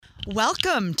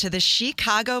Welcome to the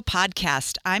SHE-Cago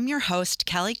podcast. I'm your host,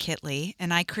 Kelly Kitley,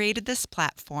 and I created this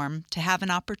platform to have an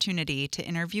opportunity to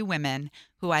interview women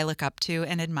who I look up to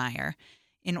and admire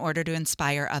in order to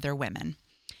inspire other women.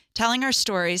 Telling our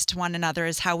stories to one another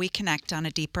is how we connect on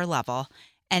a deeper level,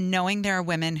 and knowing there are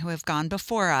women who have gone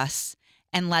before us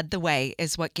and led the way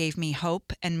is what gave me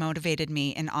hope and motivated me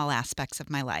in all aspects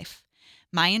of my life.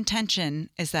 My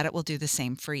intention is that it will do the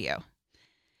same for you.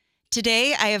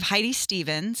 Today, I have Heidi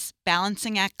Stevens,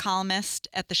 balancing act columnist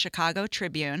at the Chicago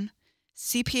Tribune,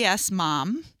 CPS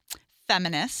mom,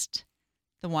 feminist,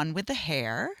 the one with the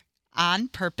hair, on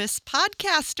purpose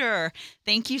podcaster.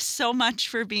 Thank you so much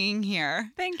for being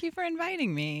here. Thank you for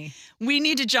inviting me. We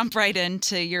need to jump right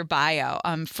into your bio.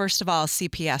 First of all,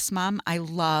 CPS mom, I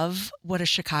love what a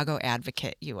Chicago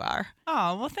advocate you are.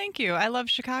 Oh, well, thank you. I love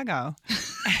Chicago.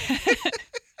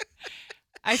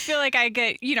 I feel like I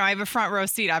get, I have a front row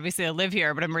seat. Obviously, I live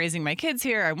here, but I'm raising my kids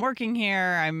here. I'm working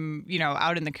here. I'm,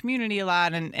 out in the community a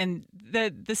lot. And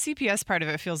the CPS part of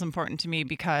it feels important to me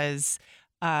because,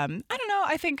 I don't know,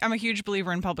 I think I'm a huge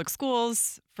believer in public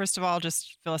schools. First of all,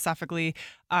 just philosophically,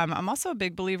 I'm also a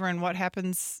big believer in what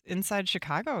happens inside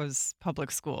Chicago's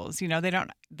public schools. They don't,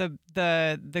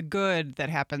 the good that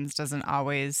happens doesn't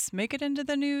always make it into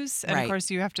the news. And Right. Of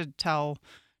course, you have to tell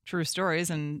true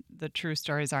stories, and the true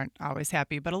stories aren't always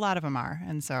happy, but a lot of them are.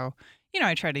 And so,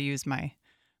 I try to use my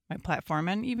platform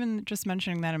and even just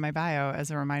mentioning that in my bio as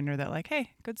a reminder that, like, hey,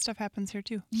 good stuff happens here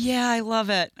too. Yeah, I love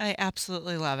it. I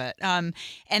absolutely love it. And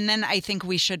then I think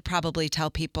we should probably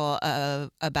tell people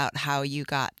about how you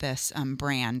got this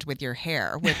brand with your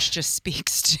hair, which just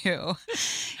speaks to,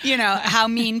 how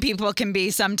mean people can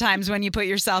be sometimes when you put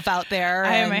yourself out there.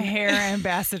 I am a hair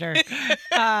ambassador.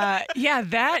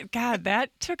 That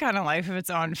took on a life of its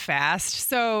own fast.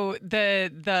 So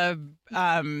the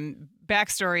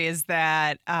backstory is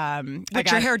that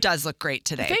your hair does look great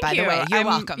today, Thank by you. the way. You're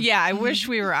welcome. Yeah, I wish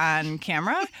we were on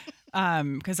camera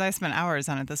because I spent hours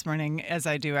on it this morning, as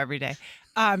I do every day.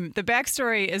 The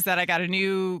backstory is that I got a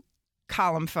new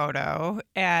column photo,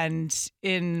 and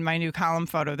in my new column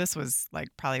photo, this was like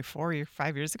probably 4 or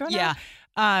 5 years ago now.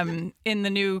 Yeah. In the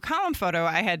new column photo,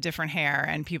 I had different hair,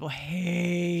 and people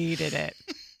hated it.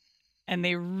 And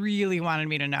they really wanted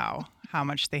me to know how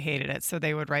much they hated it, so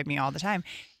they would write me all the time.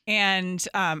 And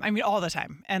all the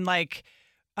time. And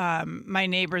my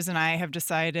neighbors and I have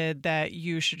decided that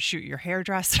you should shoot your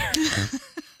hairdresser.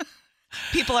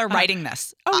 People are writing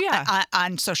this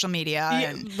on social media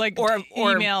or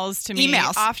emails to me,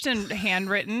 emails. Often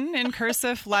handwritten in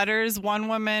cursive letters. One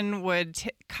woman would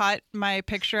cut my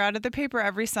picture out of the paper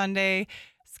every Sunday,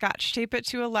 Scotch tape it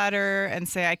to a letter, and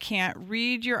say, I can't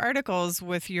read your articles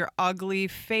with your ugly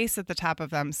face at the top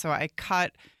of them, so I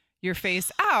cut your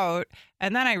face out,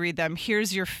 and then I read them.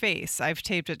 Here's your face. I've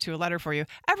taped it to a letter for you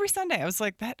every Sunday. I was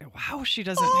like, wow, she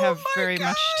doesn't have very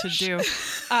much to do.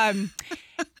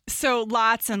 So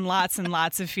lots and lots and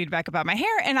lots of feedback about my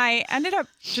hair. And I ended up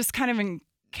just kind of in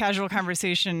casual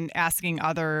conversation asking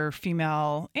other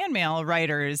female and male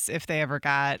writers if they ever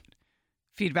got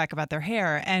feedback about their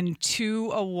hair. And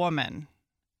to a woman,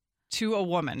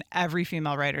 every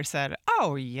female writer said,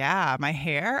 oh, yeah, my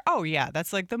hair. Oh, yeah,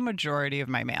 that's like the majority of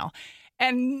my mail.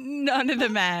 And none of the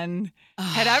men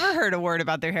had ever heard a word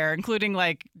about their hair, including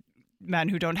like men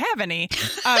who don't have any.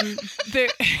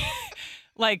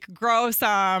 Like grow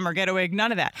some or get a wig,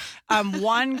 none of that.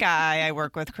 One guy I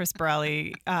work with, Chris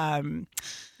Borelli,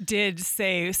 did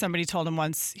say somebody told him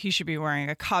once he should be wearing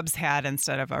a Cubs hat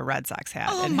instead of a Red Sox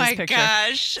hat in his picture.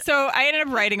 Gosh. So I ended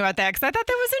up writing about that because I thought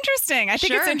that was interesting. I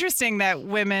think Sure. it's interesting that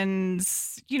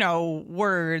women's,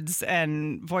 words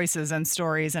and voices and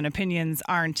stories and opinions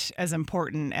aren't as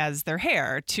important as their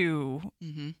hair to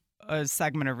a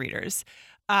segment of readers.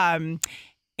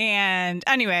 And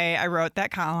anyway, I wrote that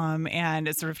column and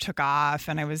it sort of took off,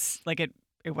 and I was like, it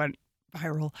went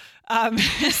viral. And the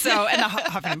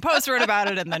Huffington Post wrote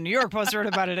about it, and the New York Post wrote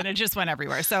about it, and it just went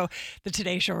everywhere. So the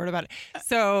Today Show wrote about it.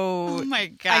 So Oh my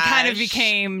gosh. I kind of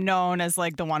became known as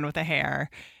like the one with the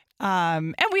hair.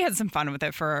 And we had some fun with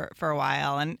it for a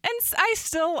while. And I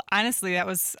still, honestly,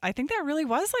 I think that really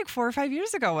was like 4 or 5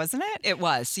 years ago, wasn't it? It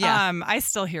was, yeah. I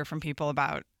still hear from people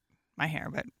about my hair,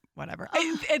 but whatever.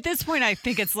 At this point, I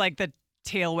think it's like the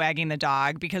tail wagging the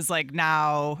dog, because like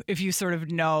now, if you sort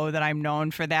of know that I'm known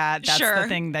for that, that's Sure. the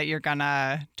thing that you're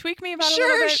gonna tweak me about a Sure,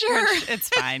 little bit. sure. Which it's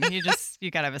fine.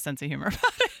 You gotta have a sense of humor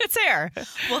about it. It's hair.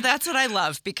 Well, that's what I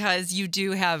love, because you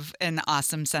do have an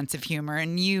awesome sense of humor,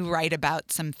 and you write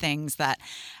about some things that,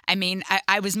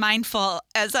 I was mindful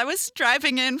as I was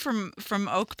driving in from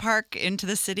Oak Park into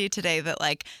the city today that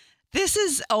like This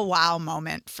is a wow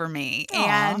moment for me.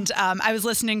 Aw. And I was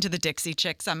listening to the Dixie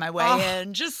Chicks on my way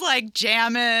in, just like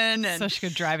jamming. And Such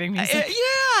good driving music.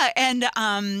 yeah. And,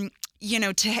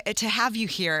 to have you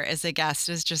here as a guest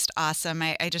is just awesome.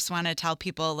 I just want to tell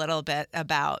people a little bit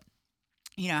about,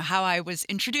 how I was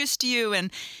introduced to you,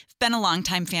 and been a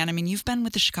longtime fan. I mean, you've been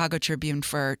with the Chicago Tribune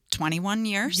for 21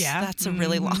 years. Yeah. That's a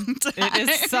really long time. It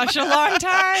is such a long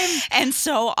time. And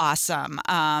so awesome.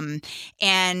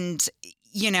 And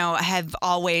I have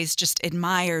always just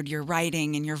admired your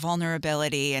writing and your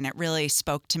vulnerability, and it really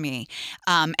spoke to me,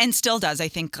 and still does. I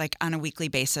think, like, on a weekly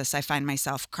basis, I find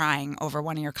myself crying over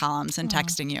one of your columns and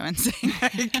texting you and saying,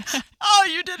 like, "Oh,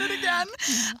 you did it again."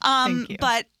 Thank you.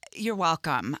 But you're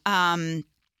welcome.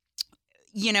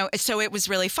 So it was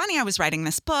really funny. I was writing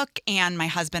this book, and my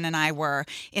husband and I were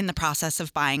in the process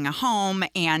of buying a home,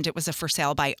 and it was a for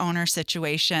sale by owner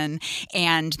situation.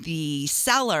 And the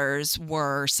sellers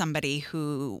were somebody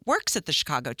who works at the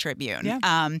Chicago Tribune.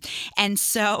 Yeah. And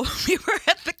so we were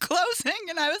at the closing,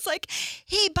 and I was like,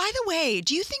 "Hey, by the way,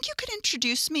 do you think you could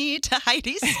introduce me to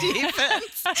Heidi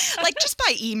Stevens? Like, just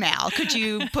by email. Could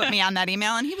you put me on that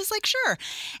email?" And he was like, "Sure."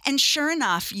 And sure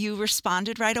enough, you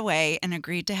responded right away and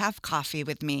agreed to have coffee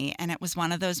with me. And it was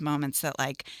one of those moments that,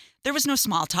 like, there was no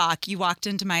small talk. You walked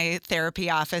into my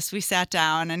therapy office. We sat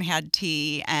down and had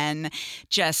tea and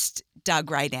just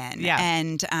dug right in. Yeah.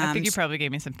 And I think you probably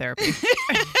gave me some therapy.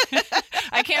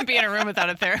 I can't be in a room without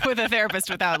with a therapist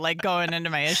without, like, going into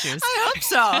my issues. I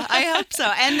hope so.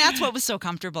 And that's what was so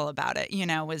comfortable about it,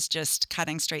 was just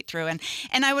cutting straight through.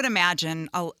 And I would imagine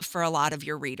for a lot of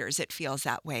your readers, it feels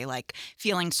that way, like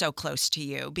feeling so close to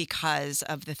you because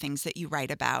of the things that you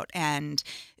write about and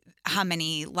how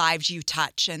many lives you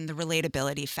touch and the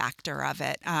relatability factor of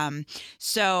it.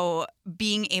 So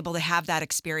being able to have that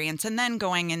experience and then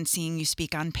going and seeing you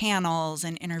speak on panels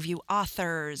and interview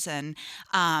authors, and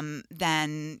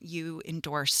then you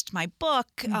endorsed my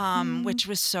book, which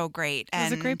was so great. It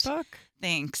was a great book.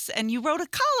 Thanks. And you wrote a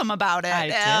column about it.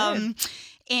 I did.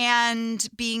 And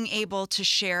being able to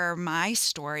share my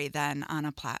story then on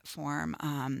a platform,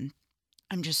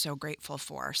 I'm just so grateful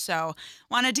for. So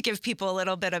wanted to give people a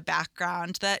little bit of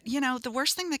background that, the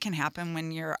worst thing that can happen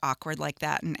when you're awkward like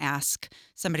that and ask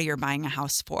somebody you're buying a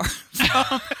house for,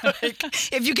 like,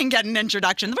 if you can get an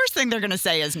introduction, the worst thing they're going to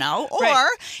say is no. Or Right.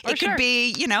 it could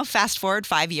be, fast forward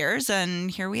 5 years and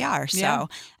here we are. So Yeah.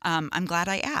 I'm glad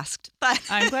I asked. But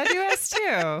I'm glad you asked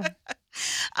too.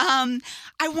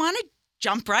 I want to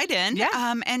jump right in,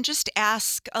 Yeah. and just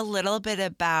ask a little bit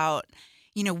about,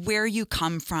 where you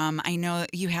come from. I know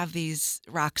you have these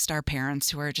rock star parents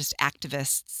who are just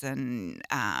activists and,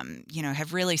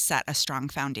 have really set a strong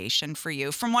foundation for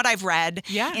you. From what I've read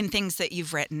Yeah. in things that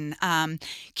you've written,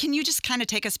 can you just kind of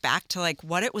take us back to, like,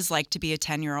 what it was like to be a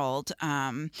 10-year-old,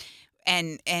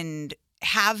 and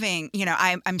having,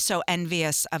 I'm so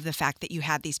envious of the fact that you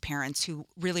had these parents who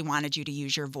really wanted you to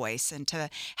use your voice and to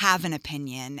have an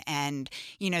opinion. And,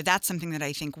 that's something that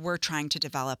I think we're trying to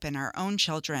develop in our own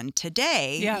children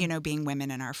today, Yeah. Being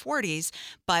women in our 40s,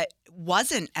 but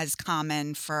wasn't as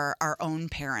common for our own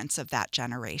parents of that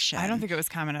generation. I don't think it was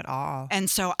common at all. And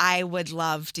so I would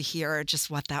love to hear just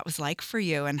what that was like for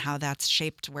you and how that's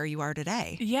shaped where you are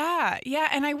today. Yeah.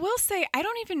 And I will say, I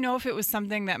don't even know if it was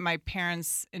something that my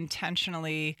parents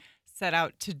intentionally set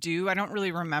out to do. I don't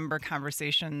really remember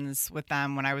conversations with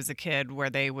them when I was a kid where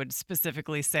they would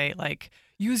specifically say, like,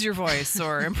 use your voice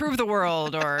or improve the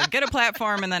world or get a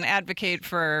platform and then advocate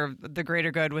for the greater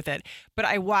good with it. But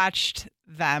I watched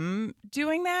them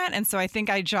doing that. And so I think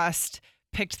I just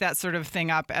picked that sort of thing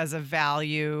up as a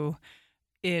value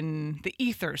in the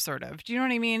ether, sort of. Do you know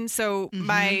what I mean? So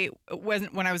when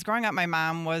I was growing up, my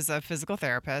mom was a physical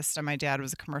therapist and my dad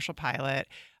was a commercial pilot.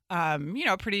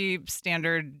 Pretty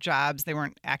standard jobs. They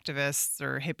weren't activists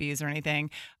or hippies or anything,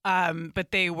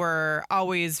 but they were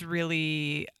always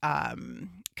really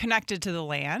connected to the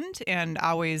land and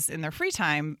always in their free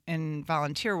time in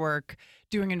volunteer work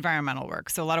doing environmental work.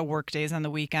 So a lot of work days on the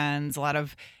weekends, a lot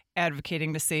of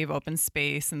advocating to save open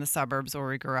space in the suburbs where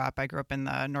we grew up. I grew up in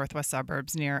the northwest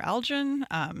suburbs near Elgin,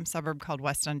 suburb called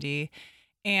West Dundee.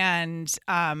 And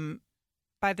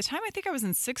by the time I think I was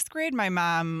in 6th grade, my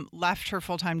mom left her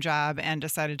full-time job and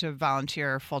decided to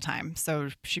volunteer full-time.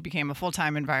 So she became a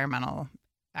full-time environmental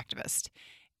activist.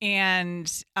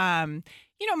 And,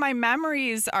 my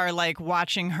memories are like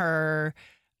watching her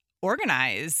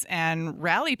organize and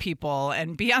rally people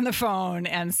and be on the phone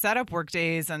and set up work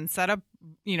days and set up,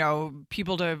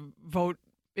 people to vote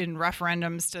in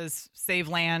referendums to save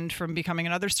land from becoming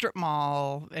another strip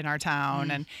mall in our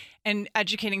town, and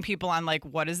educating people on, like,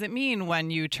 what does it mean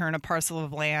when you turn a parcel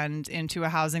of land into a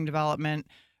housing development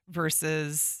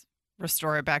versus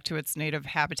restore it back to its native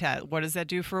habitat? What does that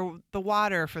do for the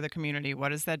water for the community? What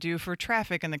does that do for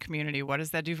traffic in the community? What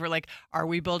does that do for, like, are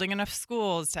we building enough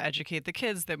schools to educate the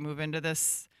kids that move into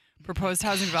this proposed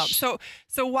housing development?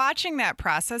 So watching that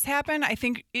process happen, I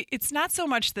think it's not so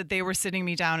much that they were sitting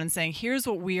me down and saying, here's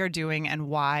what we are doing and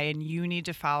why, and you need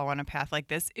to follow on a path like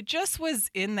this. It just was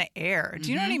in the air.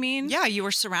 Do you know what I mean? Yeah, you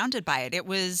were surrounded by it. It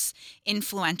was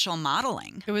influential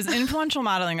modeling. It was influential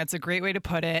modeling. That's a great way to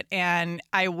put it. And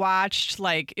I watched,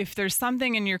 like, if there's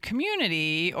something in your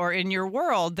community or in your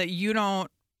world that you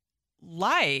don't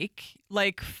like,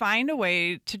 find a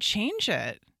way to change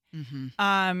it. Mm-hmm.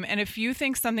 And if you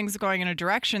think something's going in a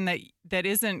direction that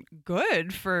isn't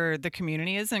good for the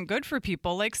community, isn't good for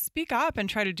people, like, speak up and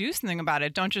try to do something about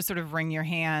it. Don't just sort of wring your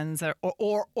hands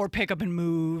or pick up and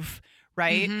move,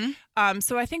 right? Mm-hmm.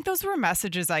 So I think those were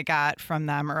messages I got from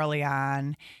them early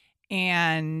on.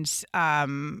 And I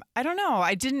don't know.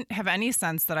 I didn't have any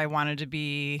sense that I wanted to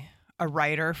be a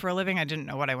writer for a living. I didn't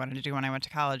know what I wanted to do when I went to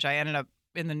college. I ended up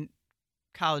in the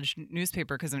college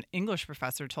newspaper because an English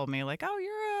professor told me, like, oh,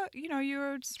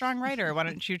 you're a strong writer. Why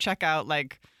don't you check out,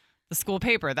 like, the school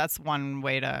paper? That's one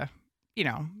way to,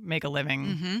 make a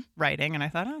living writing. And I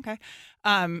thought, oh, okay.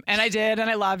 And I did, and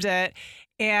I loved it.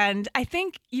 And I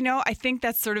think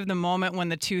that's sort of the moment when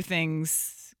the two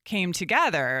things came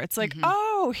together. It's like,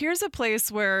 oh, here's a place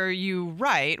where you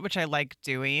write, which I like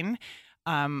doing.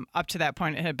 Up to that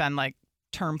point, it had been like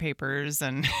term papers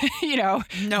and,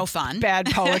 no fun, bad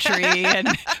poetry,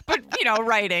 but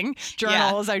writing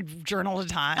journals. Yeah. I journal a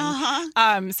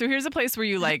ton. So here's a place where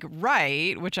you, like,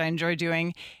 write, which I enjoy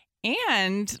doing,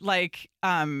 and, like,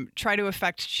 try to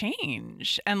affect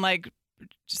change and, like,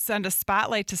 send a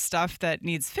spotlight to stuff that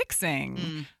needs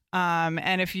fixing.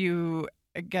 And if you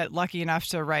get lucky enough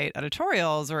to write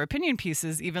editorials or opinion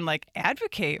pieces, even, like,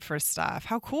 advocate for stuff.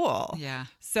 How cool. Yeah.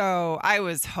 So I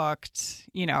was hooked,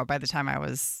 by the time I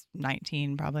was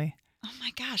 19, probably. Oh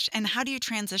my gosh. And how do you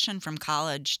transition from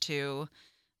college to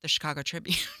the Chicago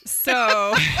Tribune?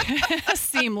 So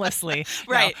seamlessly.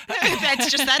 Right. No.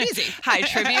 That's just that easy. Hi,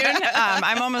 Tribune.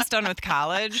 I'm almost done with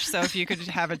college, so if you could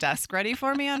have a desk ready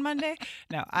for me on Monday.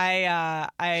 No,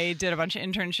 I did a bunch of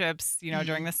internships,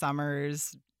 during the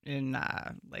summers in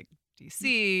like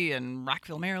DC and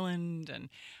Rockville, Maryland.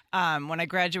 And when I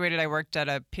graduated, I worked at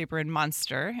a paper in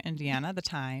Munster, Indiana, the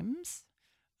Times.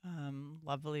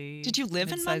 Lovely. Did you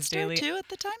live in Munster daily too at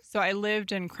the time? So I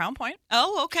lived in Crown Point.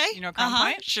 Oh, okay. You know Crown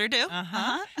Point? Sure do.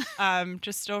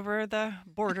 Just over the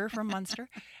border from Munster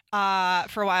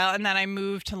for a while. And then I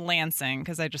moved to Lansing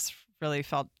because I just really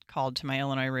felt called to my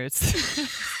Illinois roots.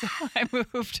 So I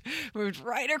moved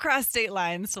right across state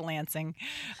lines to Lansing.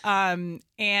 And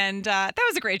that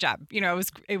was a great job.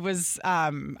 It was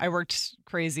I worked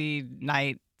crazy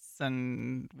nights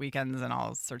and weekends and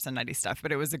all sorts of nutty stuff,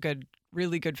 but it was a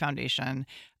really good foundation.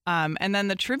 And then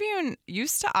the Tribune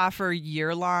used to offer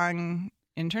year-long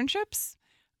internships.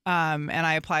 And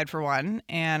I applied for one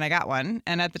and I got one.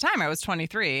 And at the time I was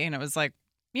 23 and it was like,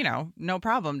 no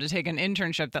problem to take an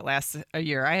internship that lasts a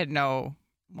year. I had no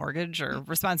mortgage or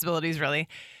responsibilities really.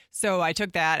 So I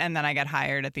took that and then I got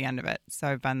hired at the end of it. So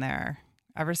I've been there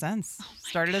ever since.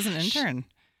 Started as an intern.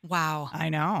 Wow. I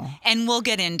know. And we'll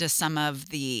get into some of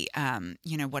the,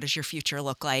 what does your future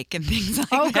look like and things like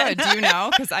that. Oh, good. Do you know?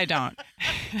 Because I don't.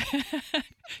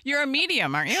 You're a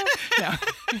medium, aren't you? No.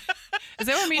 Is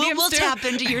that what mediums we'll do? tap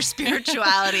into your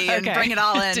spirituality and bring it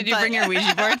all in. Did you bring your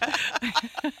Ouija board?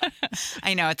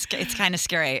 I know. It's kind of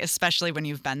scary, especially when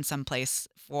you've been someplace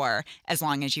for as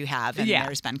long as you have and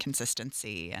there's been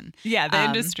consistency. And the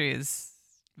industry is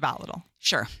volatile.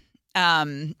 Sure.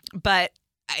 But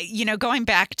going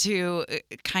back to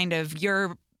kind of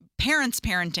your parents'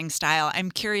 parenting style,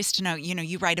 I'm curious to know,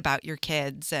 you write about your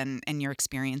kids and your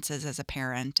experiences as a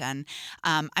parent. And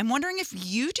I'm wondering if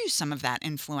you do some of that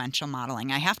influential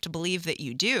modeling. I have to believe that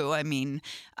you do. I mean,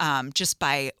 just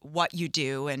by what you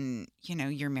do. And,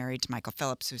 you're married to Michael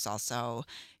Phillips, who's also,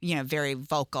 very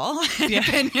vocal and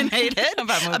opinionated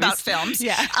about films.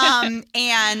 Yeah.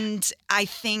 And I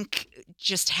think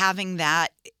just having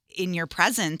that in your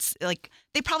presence, like,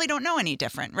 they probably don't know any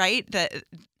different, right?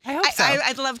 I hope so.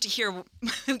 I'd love to hear.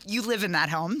 You live in that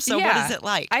home, so what is it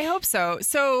like? I hope so.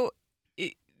 So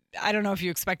I don't know if you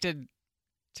expected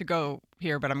to go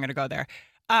here, but I'm going to go there.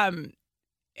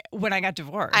 When I got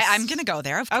divorced. I'm going to go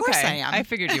there. Of course I am. I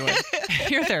figured you would.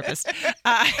 You're a therapist.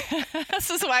 This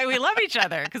is why we love each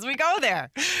other, because we go there.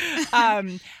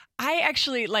 I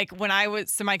actually, when I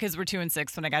was, so my kids were 2 and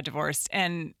 6 when I got divorced.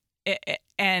 And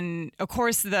of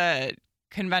course, the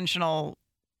conventional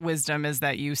wisdom is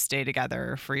that you stay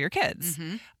together for your kids.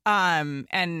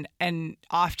 And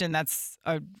often that's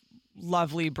a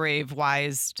lovely, brave,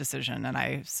 wise decision. And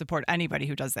I support anybody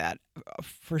who does that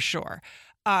for sure.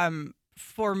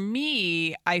 For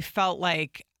me, I felt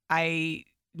like I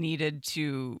needed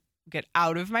to get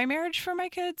out of my marriage for my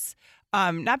kids.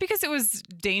 Not because it was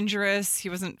dangerous. He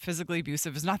wasn't physically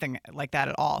abusive. It was nothing like that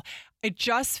at all. It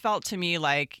just felt to me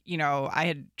like, I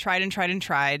had tried and tried and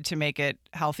tried to make it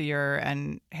healthier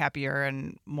and happier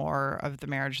and more of the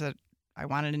marriage that I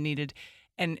wanted and needed.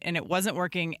 And it wasn't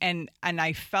working. And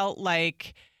I felt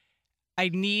like I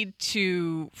need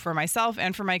to, for myself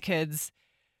and for my kids,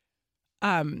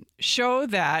 show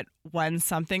that when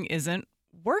something isn't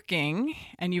working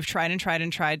and you've tried and tried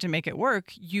and tried to make it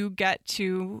work, you get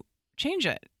to change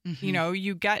it. Mm-hmm.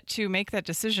 You get to make that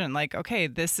decision like, okay,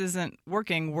 this isn't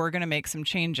working. We're going to make some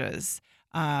changes.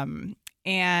 And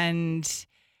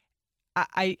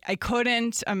I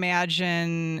couldn't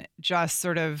imagine just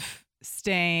sort of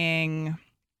staying,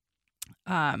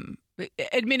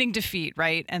 admitting defeat,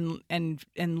 right? And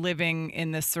living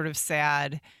in this sort of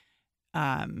sad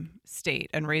state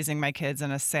and raising my kids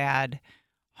in a sad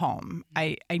home.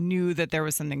 I knew that there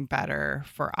was something better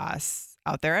for us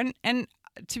out there. And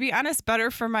to be honest, better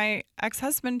for my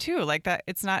ex-husband too. Like that,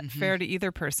 it's not fair to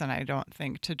either person, I don't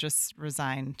think, to just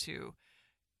resign to,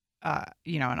 an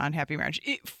unhappy marriage.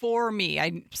 For me,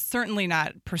 I'm certainly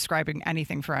not prescribing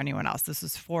anything for anyone else. This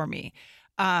is for me.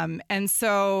 And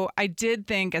so I did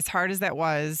think, as hard as that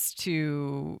was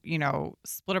to,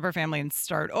 split up our family and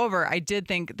start over, I did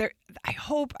think I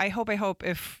hope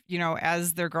if,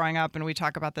 as they're growing up and we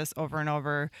talk about this over and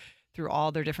over through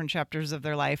all their different chapters of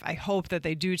their life, I hope that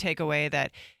they do take away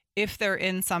that if they're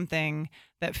in something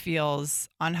that feels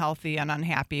unhealthy and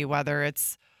unhappy, whether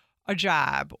it's a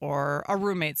job or a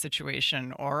roommate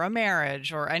situation or a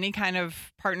marriage or any kind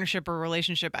of partnership or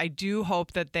relationship, I do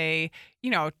hope that they,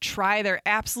 try their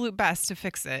absolute best to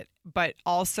fix it, but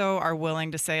also are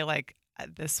willing to say like,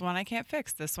 this one I can't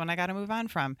fix, this one I got to move on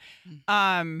from.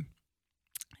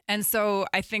 And so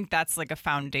I think that's like a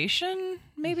foundation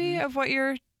maybe of what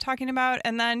you're talking about.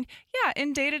 And then,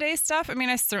 in day-to-day stuff, I mean,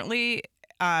 I certainly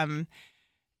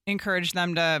encourage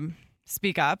them to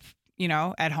speak up,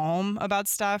 at home about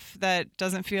stuff that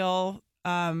doesn't feel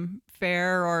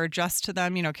fair or just to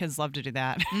them. Kids love to do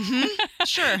that.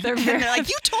 Sure. They're like,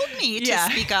 you told me to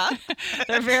speak up.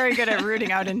 They're very good at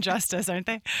rooting out injustice, aren't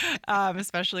they?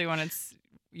 Especially when it's,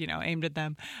 aimed at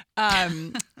them.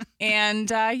 I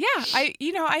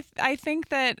think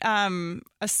that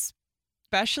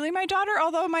especially my daughter,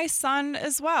 although my son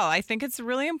as well, I think it's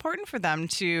really important for them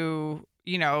to,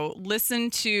 listen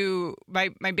to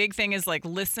my big thing is like,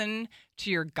 listen to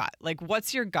your gut. Like,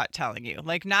 what's your gut telling you?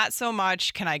 Like, not so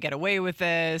much, can I get away with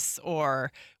this?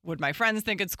 Or would my friends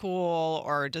think it's cool?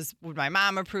 Or would my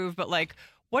mom approve? But like,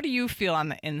 what do you feel on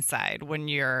the inside when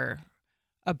you're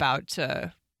about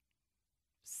to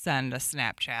send a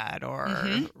Snapchat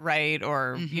or write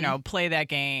or, play that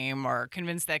game or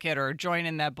convince that kid or join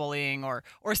in that bullying or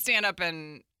stand up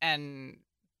and,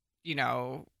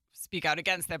 speak out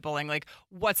against that bullying? Like,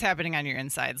 what's happening on your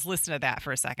insides? Listen to that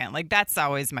for a second. Like, that's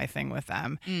always my thing with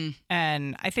them.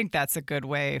 And I think that's a good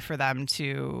way for them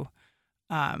to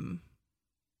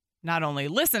not only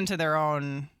listen to their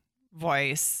own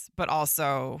voice, but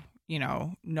also,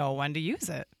 know when to use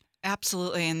it.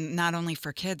 Absolutely. And not only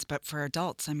for kids, but for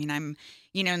adults. I mean, and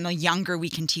the younger we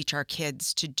can teach our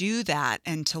kids to do that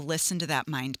and to listen to that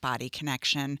mind-body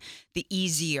connection, the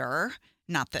easier,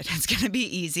 not that it's going to be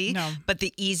easy, but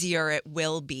the easier it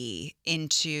will be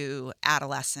into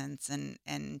adolescence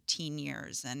and teen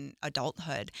years and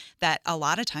adulthood. That a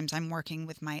lot of times I'm working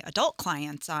with my adult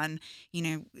clients on,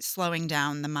 slowing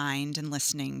down the mind and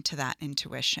listening to that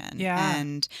intuition. Yeah.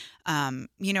 And, I'm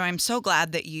so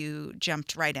glad that you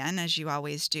jumped right in, as you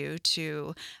always do,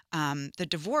 to the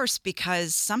divorce,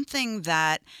 because something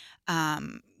that,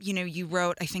 you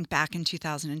wrote, I think, back in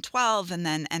 2012 and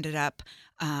then ended up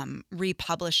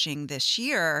republishing this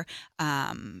year.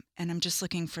 And I'm just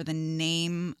looking for the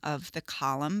name of the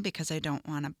column because I don't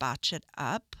want to botch it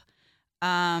up.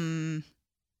 The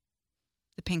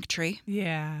Pink Tree.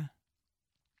 Yeah.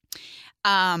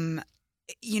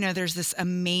 There's this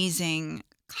amazing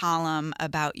column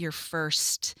about your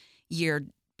first year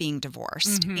being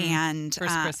divorced and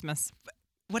first Christmas.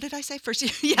 What did I say? First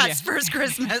year? Yes, first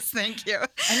Christmas. Thank you.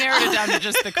 I narrowed it down to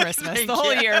just the Christmas. The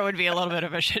whole year would be a little bit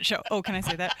of a shit show. Oh, can I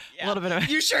say that? Yeah. A little bit of.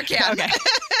 You sure can. Okay.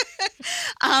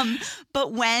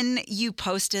 But when you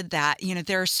posted that,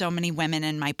 there are so many women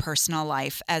in my personal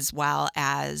life as well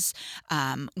as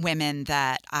women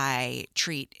that I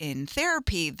treat in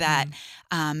therapy that,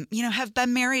 have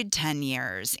been married 10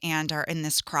 years and are in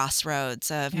this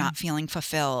crossroads of not feeling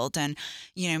fulfilled and,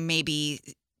 maybe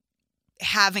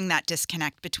having that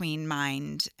disconnect between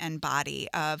mind and body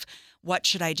of what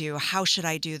should I do? How should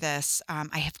I do this?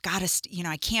 I have got to,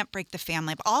 I can't break the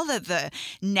family. All the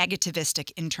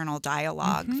negativistic internal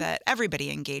dialogue that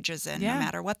everybody engages in, no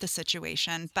matter what the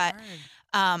situation. But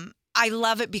I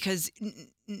love it because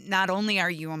not only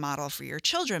are you a model for your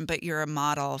children, but you're a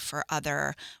model for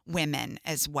other women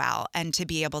as well. And to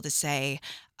be able to say,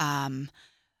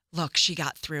 look, she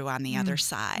got through on the other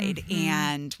side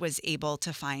and was able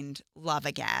to find love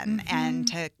again and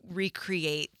to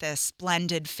recreate this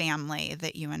blended family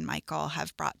that you and Michael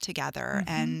have brought together.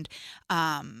 And,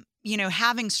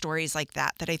 having stories like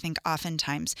that I think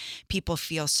oftentimes people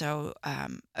feel so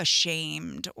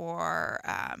ashamed or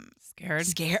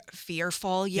scared,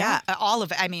 fearful. Yeah. All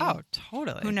of it. I mean, oh,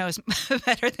 totally. Who knows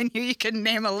better than you? You can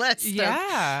name a list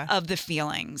of the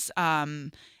feelings.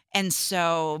 And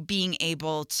so being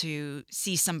able to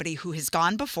see somebody who has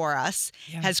gone before us,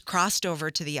 has crossed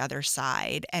over to the other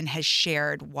side and has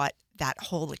shared what that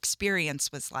whole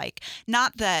experience was like.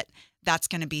 Not that that's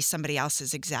going to be somebody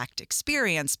else's exact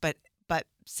experience, but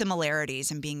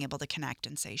similarities and being able to connect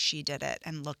and say she did it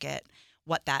and look at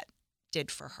what that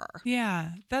did for her.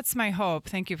 Yeah, that's my hope.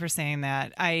 Thank you for saying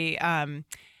that.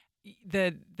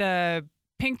 The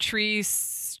pink tree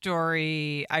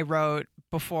story I wrote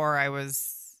before I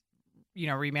was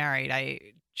remarried. I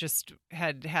just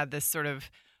had this sort of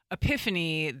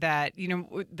epiphany that,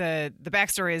 the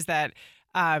backstory is that,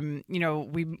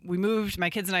 we moved, my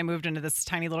kids and I moved into this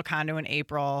tiny little condo in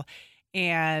April.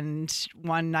 And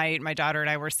one night my daughter and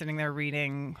I were sitting there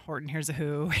reading Horton Hears a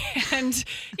Who. And,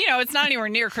 it's not anywhere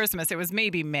near Christmas. It was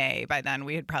maybe May by then.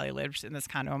 We had probably lived in this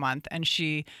condo a month. And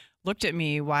she looked at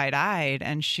me wide-eyed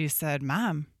and she said,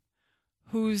 "Mom,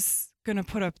 who's going to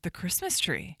put up the Christmas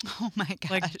tree?" Oh my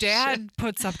gosh. Like, Dad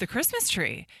puts up the Christmas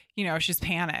tree. She's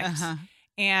panicked.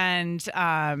 And,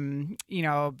 long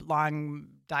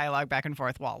dialogue back and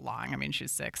forth. Well, long. I mean,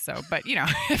 she's 6, so, but,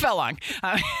 it felt long.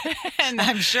 And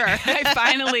I'm sure. I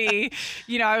finally,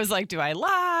 I was like, do I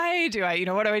lie? Do I,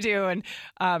 what do I do? And,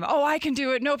 I can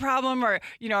do it. No problem. Or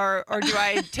do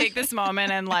I take this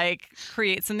moment and like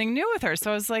create something new with her?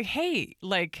 So I was like, hey,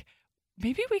 like,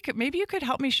 maybe you could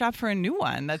help me shop for a new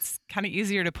one that's kind of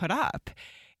easier to put up.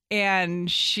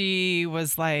 And she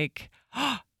was like,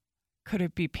 "Oh, could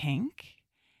it be pink?"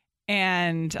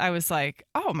 And I was like,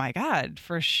 "Oh my God,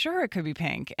 for sure it could be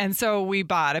pink." And so we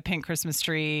bought a pink Christmas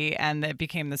tree, and it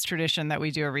became this tradition that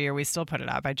we do every year. We still put it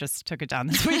up. I just took it down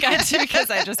this weekend because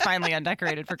I just finally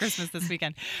undecorated for Christmas this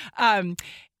weekend.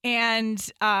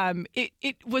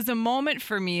 It was a moment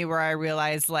for me where I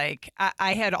realized, like,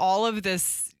 I had all of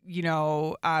this,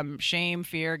 shame,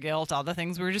 fear, guilt, all the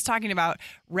things we were just talking about,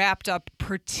 wrapped up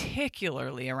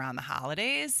particularly around the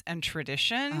holidays and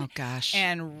tradition. Oh, gosh.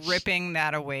 And ripping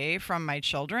that away from my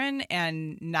children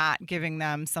and not giving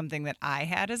them something that I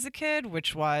had as a kid,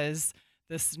 which was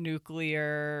this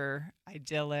nuclear,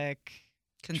 idyllic,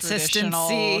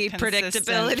 consistency,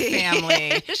 predictability,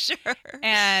 family. Sure.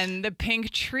 And the pink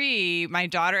tree, my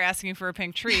daughter asking for a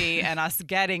pink tree and us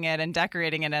getting it and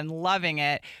decorating it and loving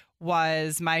it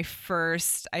was my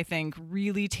first, I think,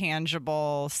 really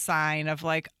tangible sign of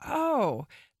like, oh,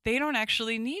 they don't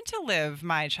actually need to live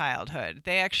my childhood.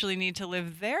 They actually need to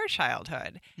live their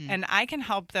childhood. And I can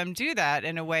help them do that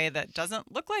in a way that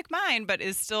doesn't look like mine, but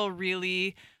is still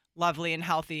really lovely and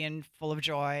healthy and full of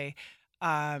joy.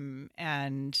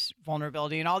 And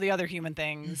vulnerability and all the other human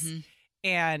things.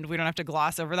 And we don't have to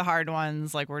gloss over the hard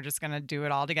ones. Like, we're just going to do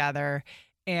it all together.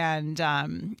 And,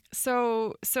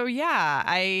 so yeah,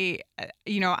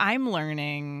 I'm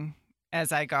learning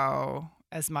as I go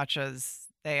as much as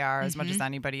they are, as much as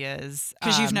anybody is.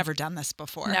 Because you've never done this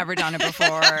before. Never done it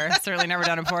before. Certainly never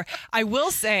done it before. I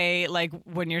will say, like,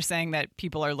 when you're saying that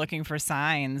people are looking for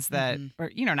signs that,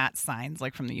 or, not signs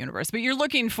like from the universe, but you're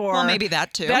looking for. Well, maybe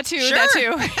that too. That too. Sure. That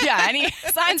too. Yeah. Any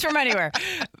signs from anywhere.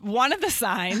 One of the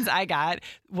signs I got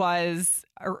was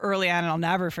early on, and I'll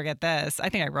never forget this. I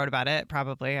think I wrote about it.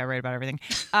 Probably. I write about everything.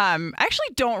 I actually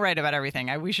don't write about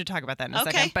everything. We should talk about that in a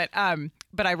second.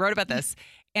 But I wrote about this.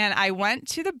 And I went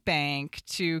to the bank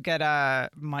to get a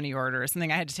money order or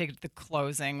something. I had to take it to the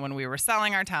closing when we were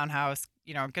selling our townhouse,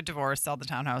 get divorced, sell the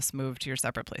townhouse, move to your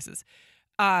separate places.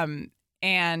 And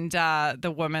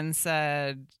the woman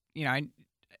said,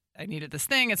 I needed this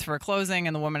thing. It's for a closing.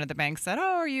 And the woman at the bank said,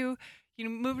 "Oh, are you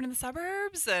moving to the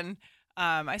suburbs?" And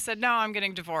I said, "No, I'm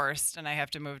getting divorced and I have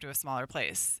to move to a smaller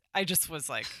place." I just was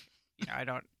like, I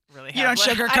don't really have. You don't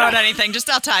sugarcoat anything. Just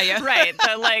I'll tell you. Right.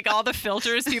 Like all the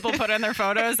filters people put on their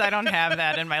photos, I don't have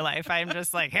that in my life. I'm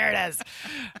just like, here it is.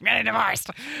 I'm getting divorced.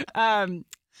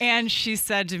 And she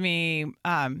said to me,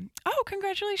 "Oh, "Oh,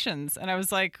 congratulations." And I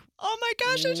was like, oh my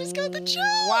gosh, I just got the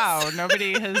chills. Wow,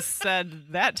 nobody has said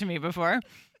that to me before.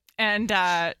 And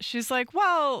she's like,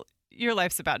 "Well, your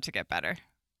life's about to get better."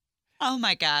 Oh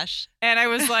my gosh. And I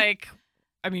was like,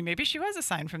 I mean, maybe she was a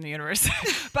sign from the universe.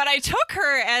 But I took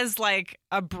her as like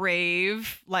a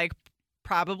brave, like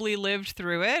probably lived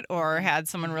through it or had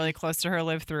someone really close to her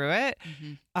live through it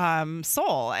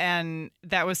soul. And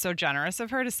that was so generous of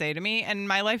her to say to me. And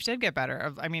my life did get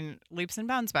better. I mean, leaps and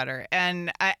bounds better.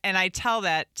 And I tell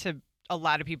that to a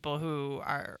lot of people who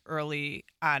are early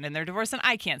on in their divorce. And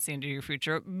I can't see into your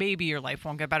future. Maybe your life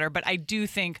won't get better. But I do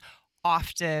think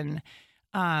often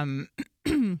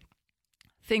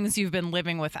things you've been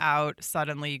living without,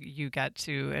 suddenly you get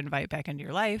to invite back into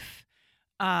your life.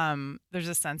 There's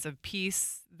a sense of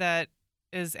peace that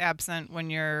is absent when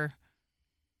you're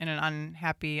in an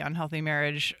unhappy, unhealthy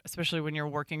marriage, especially when you're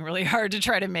working really hard to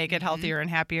try to make it healthier and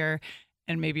happier.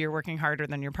 And maybe you're working harder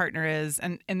than your partner is.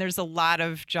 And there's a lot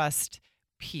of just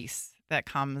peace that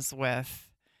comes with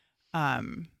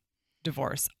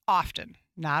divorce. Often,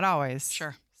 not always.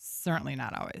 Sure. Certainly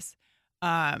not always.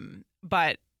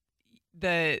 But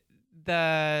the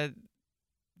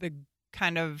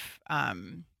kind of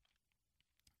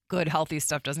good, healthy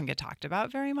stuff doesn't get talked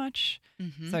about very much.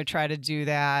 So I try to do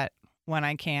that when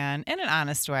I can in an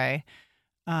honest way.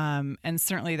 And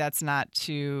certainly that's not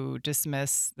to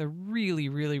dismiss the really,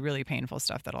 really, really painful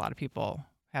stuff that a lot of people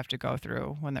have to go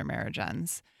through when their marriage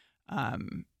ends.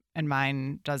 And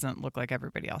mine doesn't look like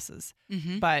everybody else's.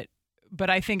 But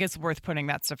I think it's worth putting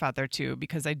that stuff out there too,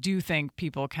 because I do think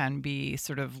people can be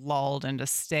sort of lulled into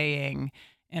staying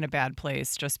in a bad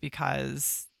place just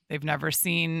because they've never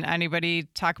seen anybody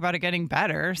talk about it getting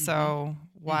better. So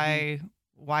why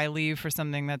leave for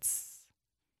something that's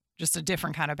just a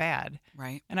different kind of bad?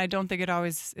 Right. And I don't think it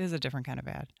always is a different kind of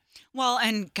bad. Well,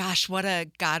 and gosh, what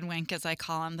a God wink, as I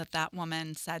call him, that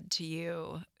woman said to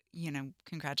you,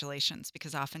 congratulations,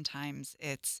 because oftentimes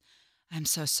it's, I'm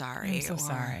so sorry. I'm so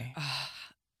sorry.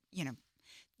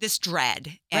 This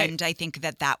dread. Right. And I think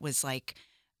that was like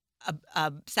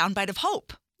a soundbite of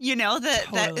hope,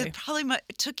 that it probably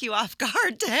took you off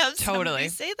guard to have somebody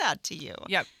say that to you.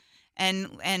 Yep.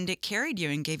 And it carried you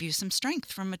and gave you some strength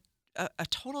from a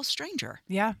total stranger.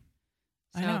 Yeah.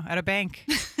 I know. At a bank.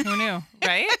 Who knew?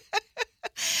 Right?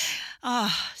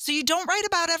 So you don't write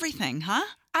about everything, huh?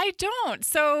 I don't.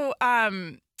 So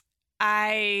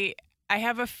I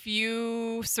have a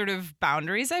few sort of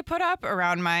boundaries I put up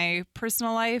around my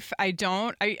personal life. I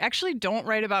actually don't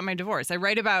write about my divorce. I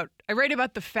write about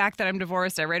the fact that I'm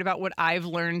divorced. I write about what I've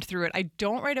learned through it. I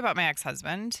don't write about my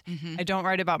ex-husband. I don't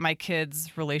write about my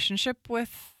kids' relationship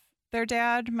with their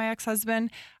dad, my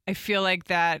ex-husband. I feel like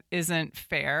that isn't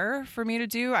fair for me to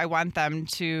do. I want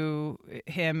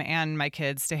him and my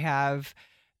kids to have,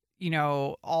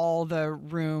 all the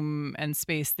room and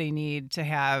space they need to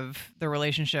have the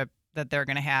relationship that they're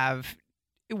going to have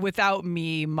without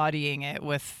me muddying it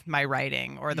with my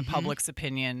writing or the public's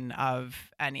opinion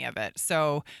of any of it.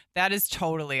 So that is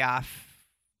totally off,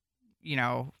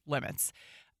 limits.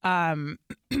 I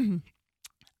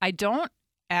don't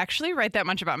actually write that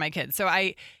much about my kids. So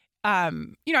I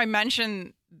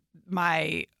mentioned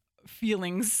my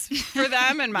feelings for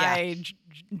them and my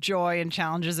joy and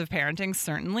challenges of parenting,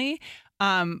 certainly.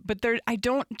 But I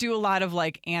don't do a lot of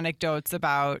like anecdotes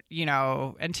about,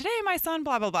 and today my son,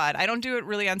 blah, blah, blah. I don't do it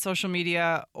really on social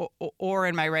media or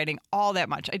in my writing all that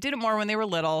much. I did it more when they were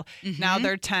little. Now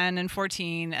they're 10 and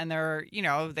 14 and they're,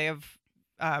 they have,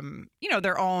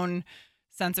 their own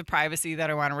sense of privacy that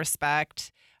I want to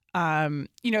respect. And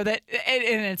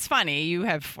it's funny, you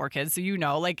have 4 kids, so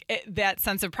that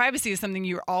sense of privacy is something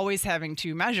you're always having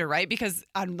to measure, right? Because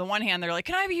on the one hand, they're like,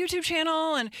 can I have a YouTube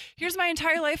channel? And here's my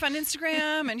entire life on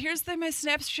Instagram. And here's my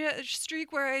Snapchat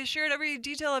streak where I shared every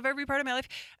detail of every part of my life.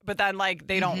 But then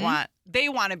they don't they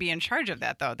want to be in charge of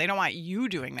that though. They don't want you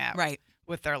doing that. Right.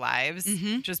 With their lives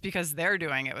just because they're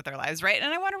doing it with their lives. Right.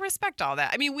 And I want to respect all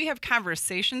that. I mean, we have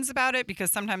conversations about it because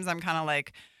sometimes I'm kind of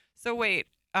like, so wait,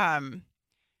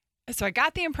 so I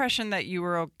got the impression that you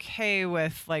were okay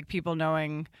with like people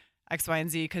knowing X, Y,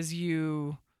 and Z because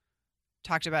you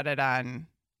talked about it on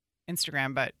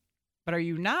Instagram, but are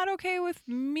you not okay with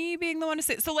me being the one to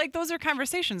say? So like those are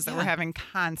conversations that we're having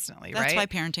constantly, That's right? why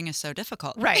parenting is so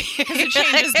difficult. Right. Because it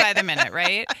changes by the minute,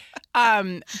 right?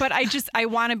 But I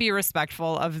want to be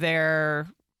respectful of their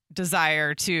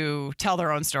desire to tell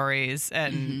their own stories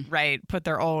and put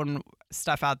their own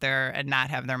stuff out there and not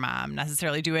have their mom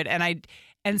necessarily do it.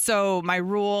 And so my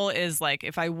rule is like,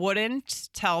 if I wouldn't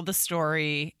tell the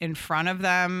story in front of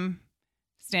them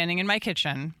standing in my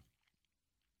kitchen,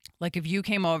 like if you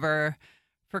came over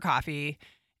for coffee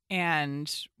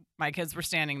and my kids were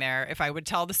standing there, if I would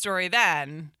tell the story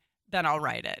then I'll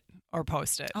write it or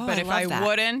post it. Oh, but I if love I that.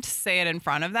 wouldn't say it in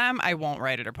front of them, I won't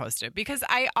write it or post it because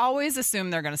I always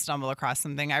assume they're going to stumble across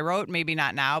something I wrote, maybe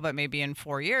not now, but maybe in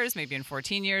 4 years, maybe in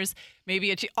 14 years,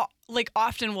 maybe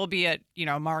often we'll be at,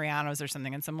 Mariano's or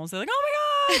something and someone will say like, oh my God,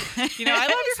 I love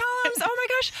your columns. Oh my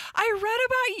gosh, I read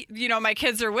about you. My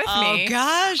kids are with me. Oh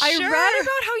gosh, I sure. read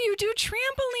about how you do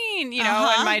trampoline,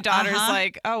 and my daughter's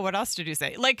like, oh, what else did you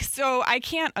say? Like, so I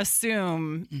can't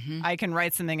assume I can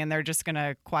write something and they're just going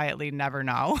to quietly never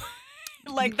know.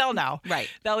 Like, they'll know. Right.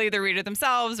 They'll either read it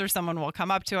themselves or someone will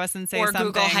come up to us and say or something.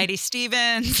 Google Heidi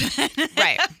Stevens.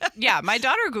 Right. Yeah. My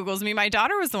daughter Googles me. My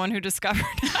daughter was the one who discovered,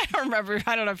 I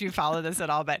don't know if you follow this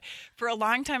at all, but for a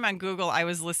long time on Google, I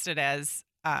was listed as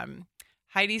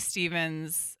Heidi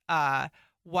Stevens,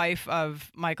 wife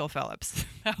of Michael Phillips.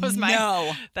 That was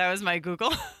my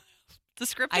Google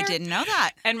descriptor. I didn't know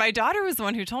that. And my daughter was the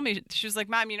one who told me. She was like,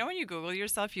 Mom, when you Google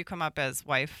yourself, you come up as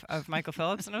wife of Michael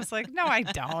Phillips. And I was like, no, I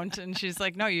don't. And she's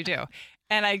like, no, you do.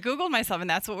 And I Googled myself and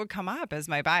that's what would come up as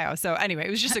my bio. So anyway, it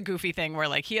was just a goofy thing where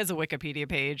like he has a Wikipedia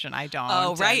page and I don't.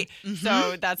 Oh, right.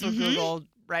 So that's what Google,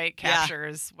 right,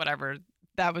 captures, whatever.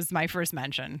 That was my first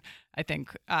mention, I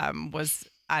think, was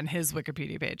on his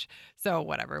Wikipedia page. So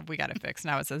whatever, we got it fixed.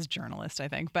 Now it says journalist, I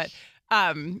think. But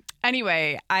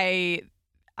anyway,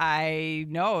 I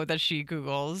know that she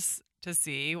Googles to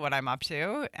see what I'm up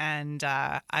to, and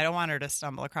I don't want her to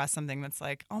stumble across something that's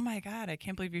like, oh my God, I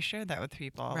can't believe you shared that with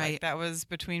people. Right. Like, that was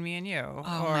between me and you.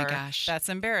 Oh or my gosh. that's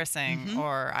embarrassing,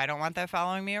 or I don't want that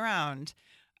following me around.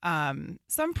 So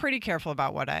I'm pretty careful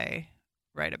about what I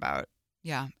write about.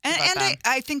 Yeah. And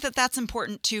I think that that's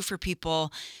important too for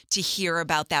people to hear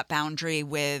about that boundary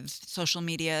with social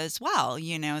media as well.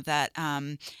 That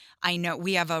I know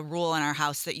we have a rule in our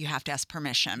house that you have to ask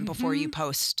permission before you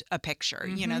post a picture.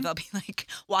 They'll be like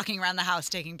walking around the house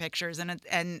taking pictures and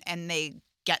they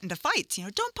get into fights,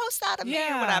 don't post that of me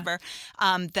or whatever,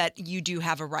 that you do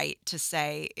have a right to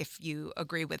say if you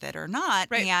agree with it or not.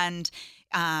 Right. And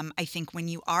I think when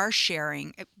you are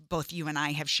sharing, both you and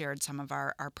I have shared some of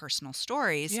our personal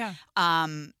stories,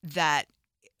 that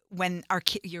when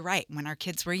you're right, when our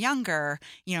kids were younger,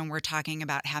 we're talking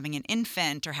about having an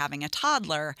infant or having a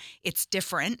toddler, it's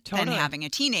different than having a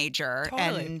teenager.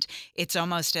 Totally. And it's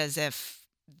almost as if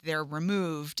they're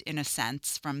removed in a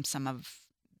sense from some of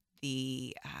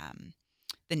the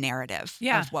narrative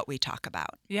of what we talk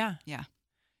about. Yeah. Yeah.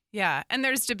 Yeah. And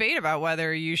there's debate about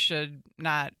whether you should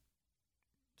not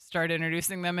start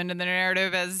introducing them into the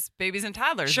narrative as babies and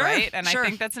toddlers, right? And I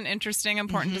think that's an interesting,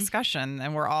 important discussion,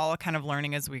 and we're all kind of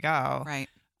learning as we go. Right.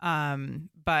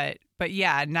 But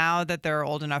yeah, now that they're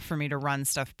old enough for me to run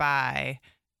stuff by,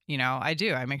 I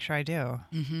do. I make sure I do.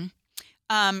 Mm-hmm.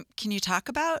 Can you talk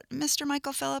about Mr.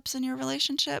 Michael Phillips and your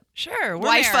relationship? Sure. We're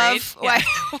Wife married. of. Yeah.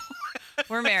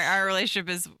 We're married. Our relationship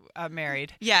is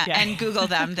married. Yeah, and Google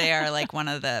them. They are like one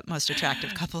of the most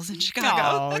attractive couples in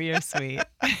Chicago. Oh, you're sweet.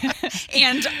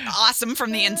 And awesome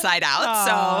from the inside out.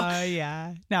 Oh,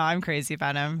 yeah. No, I'm crazy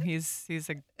about him. He's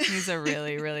a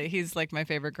really, really, he's like my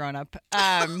favorite grown up.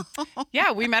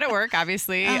 Yeah, we met at work,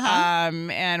 obviously.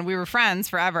 And we were friends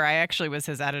forever. I actually was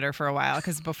his editor for a while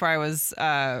because before I was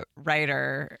a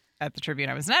writer at the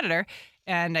Tribune, I was an editor.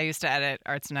 And I used to edit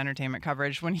arts and entertainment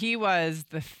coverage. When he was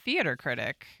the theater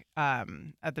critic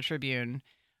at the Tribune,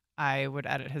 I would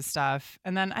edit his stuff.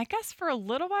 And then I guess for a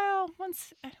little while,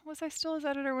 was I still his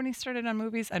editor when he started on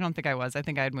movies? I don't think I was. I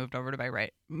think I had moved over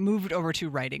to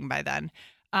writing by then.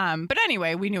 But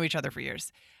anyway, we knew each other for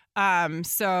years.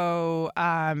 So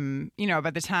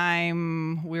by the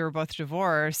time we were both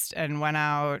divorced and went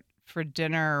out for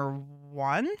dinner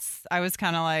once, I was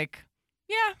kind of like,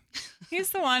 yeah,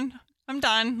 he's the one. I'm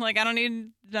done. Like, I don't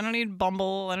need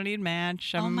Bumble. I don't need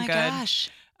Match. I'm good. Oh my gosh.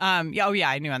 Yeah,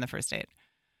 I knew on the first date.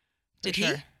 Did he?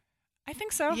 I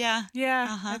think so. Yeah.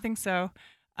 Yeah, I think so.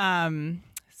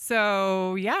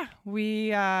 So yeah, we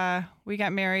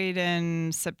got married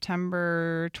in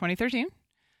September 2013.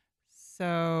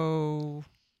 So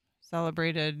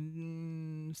celebrated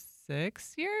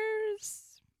 6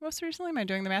 years most recently. Am I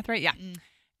doing the math right? Yeah.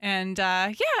 And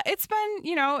it's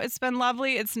been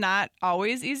lovely. It's not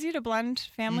always easy to blend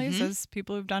families, as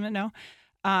people who've done it know.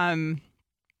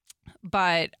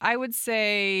 But I would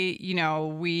say,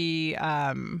 we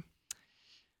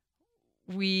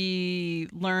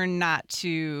learn not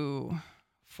to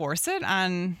force it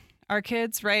on our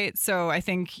kids, right? So I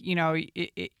think,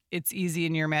 it's easy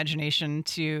in your imagination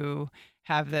to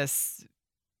have this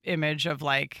image of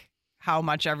like how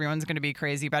much everyone's going to be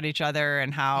crazy about each other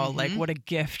and how like what a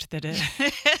gift that is.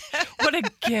 What a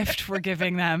gift we're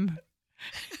giving them.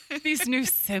 These new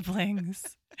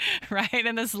siblings. right?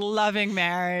 And this loving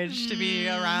marriage to be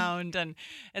around. And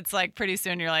it's like pretty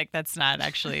soon you're like, that's not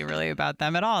actually really about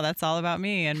them at all. That's all about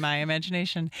me and my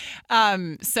imagination.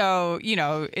 So,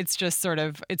 it's just sort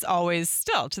of, it's always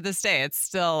still to this day, it's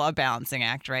still a balancing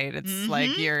act, right? It's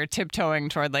like you're tiptoeing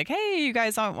toward like, hey, you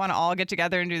guys don't want to all get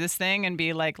together and do this thing and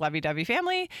be like lovey-dovey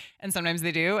family. And sometimes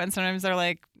they do. And sometimes they're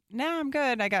like, nah, I'm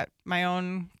good. I got my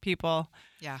own people.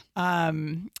 Yeah.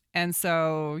 And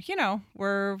so,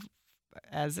 we're,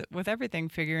 as with everything,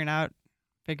 figuring it out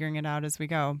as we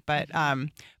go. But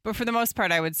for the most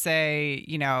part, I would say,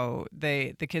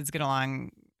 the kids get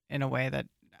along in a way that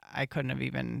I couldn't have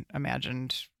even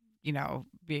imagined,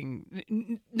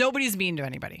 nobody's mean to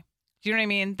anybody. Do you know what I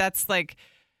mean? That's like,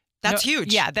 that's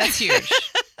huge. Yeah, that's huge.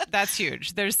 That's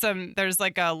huge. There's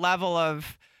like a level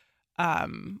of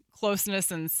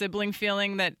closeness and sibling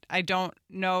feeling that I don't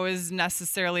know is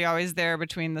necessarily always there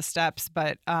between the steps,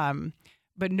 but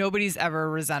nobody's ever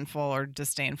resentful or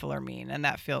disdainful or mean, and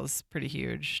that feels pretty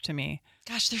huge to me.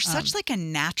 Gosh, there's such like a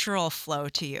natural flow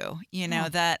to you,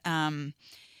 that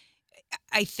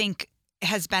I think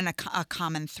has been a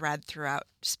common thread throughout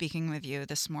speaking with you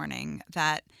this morning,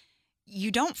 that you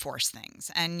don't force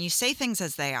things and you say things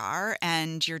as they are,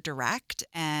 and you're direct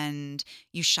and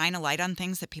you shine a light on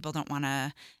things that people don't want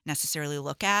to necessarily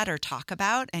look at or talk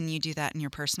about. And you do that in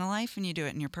your personal life and you do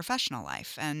it in your professional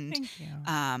life. And Thank you.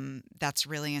 That's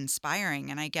really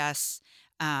inspiring. And I guess,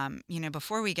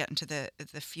 before we get into the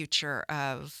future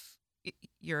of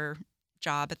your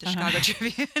job at the Chicago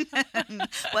Tribune and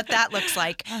what that looks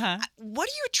like, what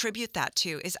do you attribute that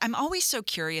to? I'm always so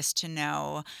curious to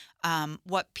know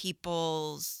what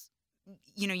people's,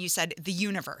 you said the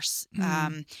universe.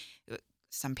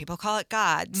 Some people call it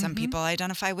God. Some people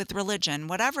identify with religion,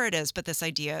 whatever it is, but this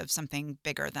idea of something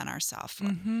bigger than ourselves.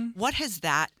 What has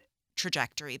that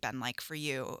trajectory been like for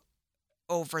you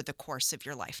over the course of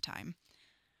your lifetime?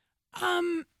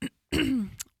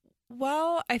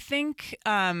 Well, I think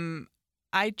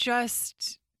I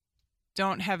just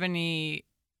don't have any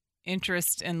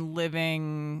interest in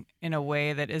living in a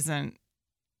way that isn't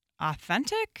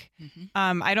authentic.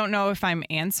 I don't know if I'm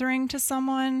answering to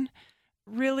someone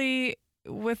really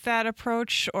with that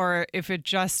approach, or if it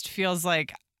just feels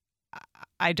like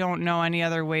I don't know any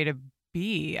other way to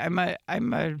be.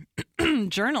 I'm a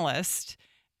journalist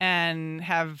and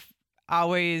have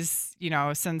always,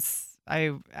 ever since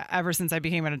I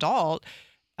became an adult,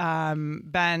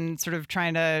 been sort of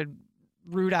trying to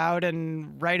root out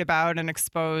and write about and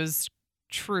expose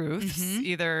truths,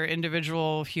 either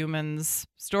individual humans'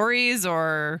 stories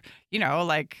or,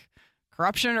 like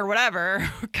corruption or whatever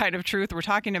kind of truth we're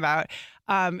talking about.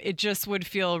 It just would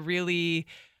feel really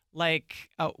like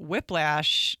a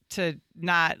whiplash to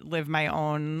not live my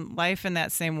own life in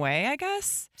that same way, I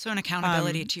guess. So an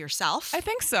accountability to yourself? I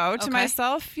think so. To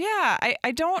myself. Yeah.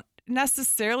 I don't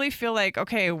necessarily feel like,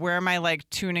 okay, where am I like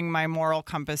tuning my moral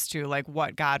compass to, like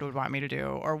what God would want me to do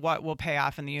or what will pay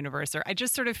off in the universe? Or I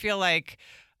just sort of feel like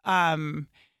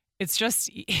it's just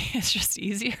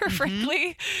easier,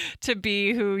 frankly, to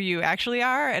be who you actually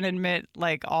are and admit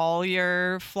like all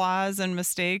your flaws and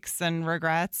mistakes and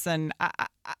regrets. And I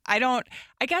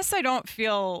guess I don't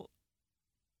feel,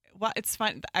 well, it's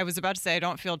fun. I was about to say I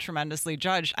don't feel tremendously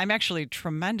judged. I'm actually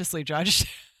tremendously judged.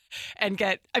 And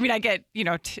I get,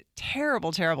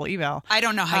 terrible email. I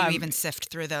don't know how you even sift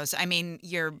through those. I mean,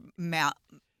 your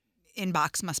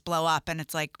inbox must blow up and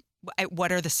it's like,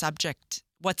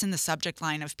 what's in the subject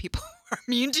line of people who are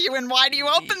mean to you and why do you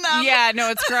open them? Yeah, no,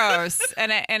 it's gross.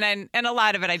 And a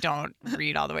lot of it I don't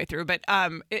read all the way through, but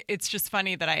it's just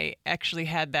funny that I actually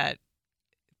had that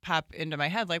pop into my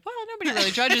head, like, well, nobody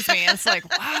really judges me. And it's like,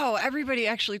 wow, everybody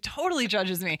actually totally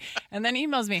judges me and then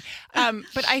emails me.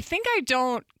 But I think I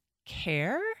don't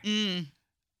care. Yeah,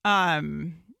 I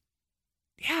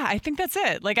think that's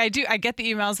it. Like I get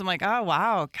the emails. I'm like, oh,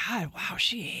 wow, God, wow,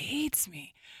 she hates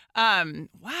me.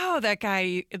 Wow,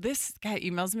 this guy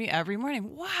emails me every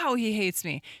morning. Wow, he hates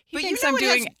me. He thinks I'm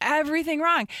doing everything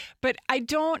wrong. But I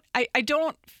don't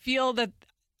feel that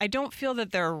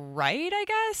they're right, I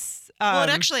guess. Well, it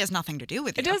actually has nothing to do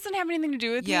with you. It doesn't have anything to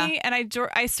do with me. And I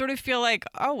sort of feel like,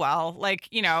 oh, well, like,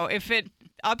 if it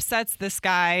upsets this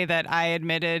guy that I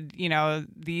admitted,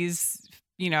 these,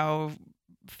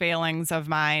 failings of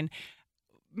mine,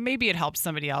 maybe it helps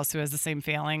somebody else who has the same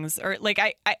failings. Or like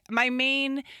if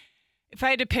I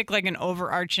had to pick like an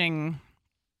overarching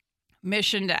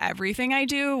mission to everything I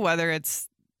do, whether it's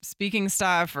speaking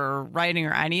stuff or writing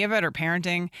or any of it or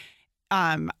parenting,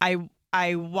 I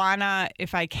wanna,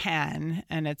 if I can,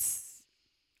 and it's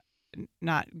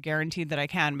not guaranteed that I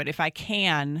can, but if I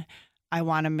can, I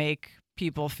want to make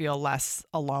people feel less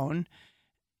alone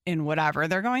in whatever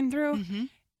they're going through. Mm-hmm.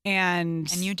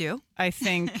 And you do. I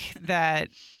think that,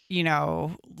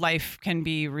 life can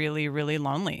be really, really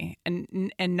lonely,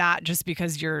 and not just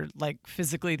because you're like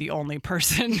physically the only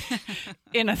person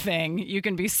in a thing. You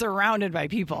can be surrounded by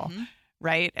people,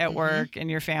 right? At work, in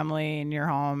your family, in your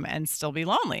home, and still be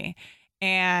lonely.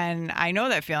 And I know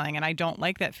that feeling, and I don't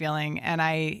like that feeling. And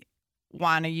I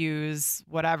want to use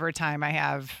whatever time I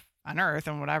have on earth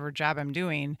and whatever job I'm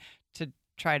doing to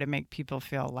try to make people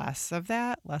feel less of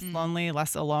that, less lonely,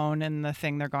 less alone in the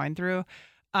thing they're going through.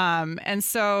 And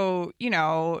so,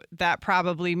 that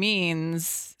probably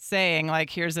means saying like,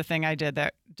 here's a thing I did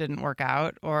that didn't work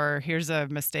out, or here's a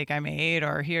mistake I made,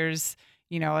 or here's,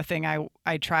 a thing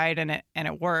I tried and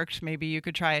it worked. Maybe you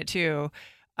could try it too.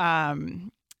 I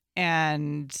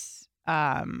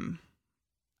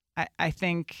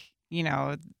think,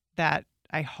 that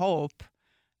I hope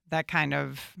that kind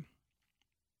of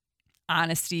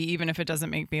honesty, even if it doesn't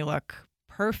make me look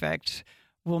perfect,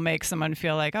 will make someone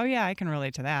feel like, oh yeah, I can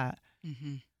relate to that.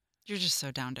 Mm-hmm. You're just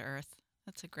so down to earth.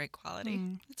 That's a great quality.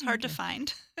 It's hard to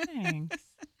find. Thanks.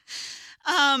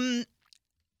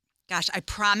 Gosh, I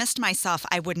promised myself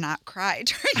I would not cry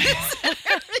during this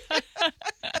interview.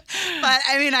 But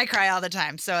I mean, I cry all the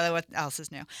time. So what else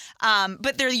is new?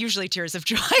 But they're usually tears of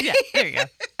joy. Yeah, there you go.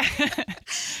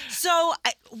 So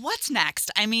what's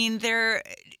next? I mean,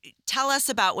 tell us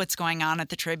about what's going on at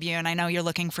the Tribune. I know you're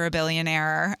looking for a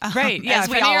billionaire. Right. Yeah. As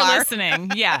If we all are.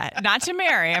 listening. Yeah. Not to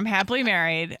marry. I'm happily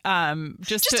married.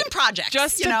 Just in projects.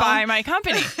 Just to buy my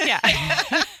company. Yeah.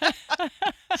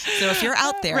 So if you're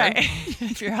out there, right.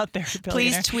 If you're out there,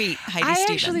 please tweet Heidi I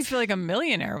Stevens. actually feel like a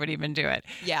millionaire would even do it.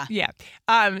 Yeah. Yeah.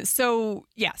 So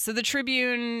the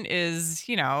Tribune is,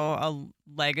 a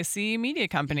legacy media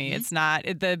company. It's not,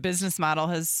 the business model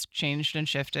has changed and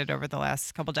shifted over the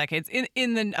last couple decades.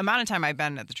 In the amount of time I've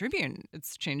been at the Tribune,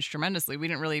 it's changed tremendously. We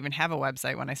didn't really even have a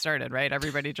website when I started, right?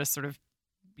 Everybody just sort of,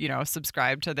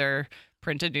 subscribed to their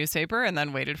printed newspaper and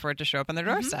then waited for it to show up on their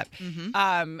doorstep.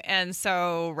 And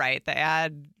so, right, the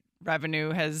ad revenue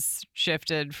has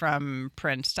shifted from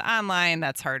print to online.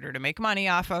 That's harder to make money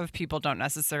off of. People don't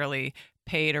necessarily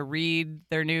pay to read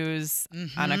their news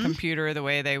on a computer the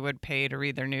way they would pay to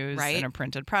read their news in a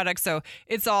printed product. So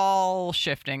it's all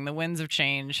shifting. The winds of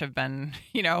change have been,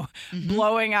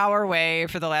 blowing our way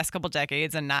for the last couple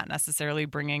decades and not necessarily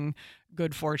bringing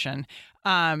good fortune.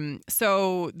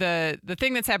 So the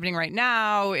thing that's happening right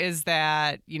now is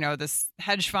that, this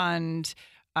hedge fund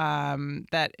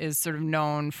that is sort of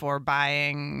known for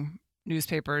buying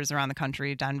newspapers around the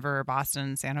country, Denver,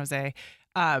 Boston, San Jose,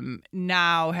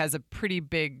 now has a pretty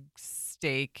big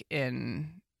stake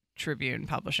in Tribune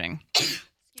Publishing.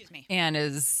 Excuse me. And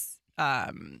is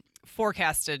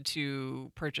forecasted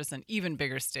to purchase an even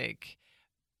bigger stake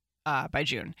by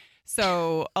June.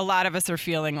 So a lot of us are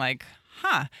feeling like,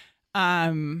 I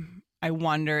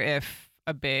wonder if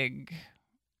a big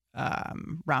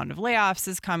round of layoffs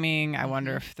is coming. I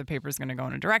wonder if the paper's going to go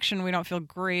in a direction we don't feel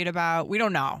great about. We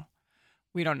don't know.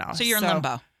 So you're in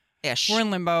limbo-ish. We're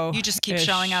in limbo. You just keep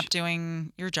showing up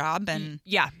doing your job and...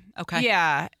 Yeah. Okay.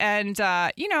 Yeah. And,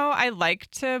 I like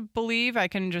to believe I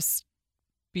can just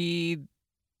be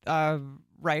a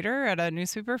writer at a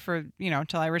newspaper for,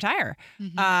 till I retire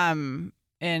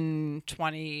in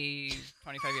 20,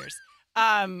 25 years.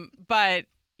 But,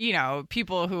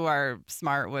 people who are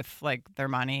smart with like their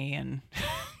money and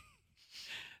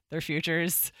their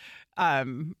futures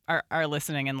are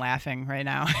listening and laughing right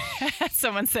now.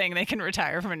 Someone saying they can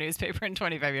retire from a newspaper in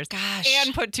 25 years. Gosh.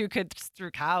 And put 2 kids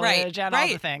through college and all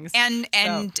the things.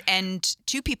 And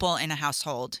 2 people in a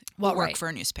household will work for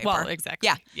a newspaper. Well, exactly.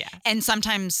 Yeah. And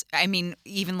sometimes, I mean,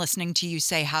 even listening to you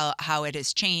say how it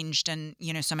has changed and,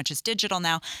 so much is digital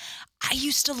now. I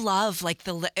used to love like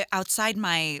outside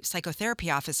my psychotherapy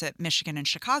office at Michigan and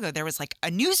Chicago, there was like a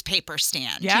newspaper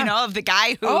stand, of the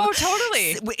guy who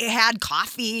totally had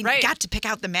coffee and got to pick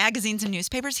out the magazines and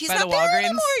newspapers. He's not there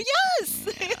anymore. Yes.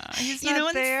 Yeah, he's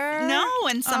not there. No.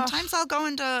 And sometimes I'll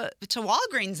go to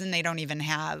Walgreens and they don't even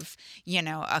have,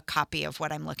 a copy of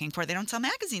what I'm looking for. They don't sell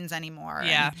magazines anymore.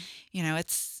 Yeah. And,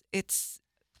 it's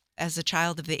as a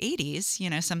child of the 80s,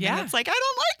 something that's like, I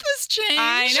don't like this change.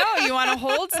 I know. You want to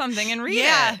hold something and read it.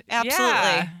 Yeah, absolutely.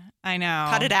 Yeah, I know.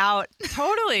 Cut it out.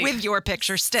 Totally. With your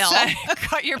picture still.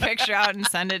 Cut your picture out and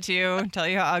send it to you. Tell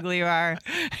you how ugly you are.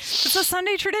 It's a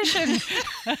Sunday tradition.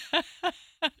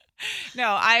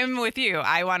 No, I'm with you.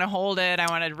 I want to hold it.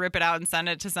 I want to rip it out and send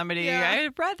it to somebody. Yeah. I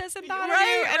read this and thought of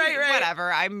you. And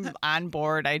whatever. I'm on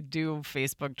board. I do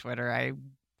Facebook, Twitter. I,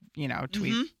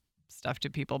 tweet stuff to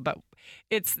people. But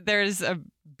there's a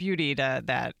beauty to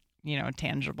that,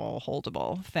 tangible,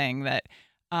 holdable thing that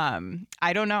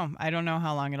I don't know. I don't know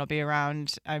how long it'll be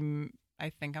around. I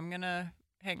think I'm gonna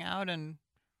hang out and,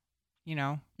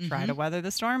 try to weather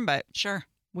the storm, but sure,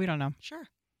 we don't know. Sure.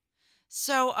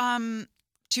 So,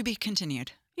 to be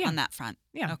continued on that front.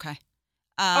 Yeah. Okay.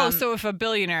 So if a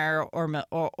billionaire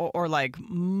or like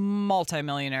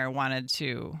multimillionaire wanted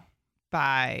to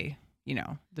buy,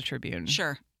 the Tribune,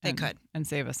 sure, they could and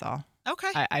save us all.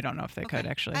 Okay. I don't know if they could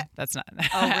actually. That's not.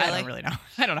 Oh, really? I don't really know.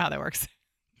 I don't know how that works.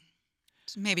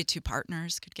 Maybe two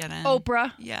partners could get in.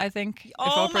 Oprah, yeah, I think.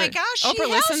 Oh my gosh, Oprah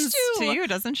listens to you,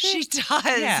 doesn't she? She does.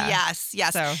 Yeah.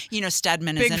 Yes. So,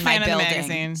 Stedman is in my building,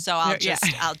 magazine. So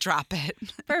I'll drop it.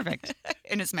 Perfect.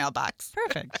 In his mailbox.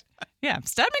 Perfect. Yeah,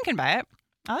 Stedman can buy it.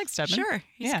 I like Stedman. Sure,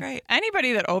 he's great.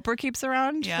 Anybody that Oprah keeps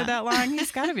around for that long,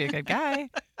 he's got to be a good guy.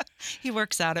 He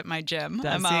works out at my gym.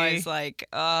 Does I'm he? always like,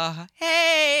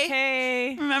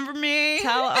 hey, remember me?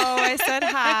 I said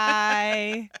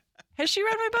hi. Has she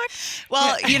read my book?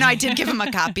 Well, I did give him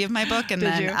a copy of my book, and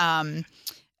did then you?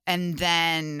 And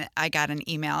then I got an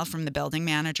email from the building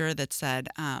manager that said,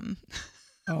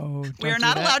 we are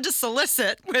not allowed to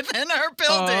solicit within our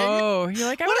building. Oh, you're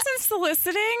like, I wasn't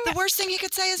soliciting. The worst thing he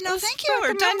could say is no, thank you,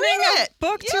 or don't recommending read it. a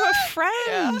book to a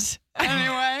friend.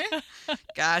 Yeah. Anyway,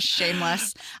 gosh,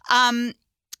 shameless.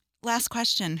 Last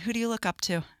question: who do you look up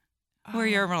to? Who are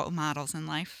your role models in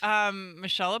life?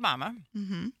 Michelle Obama.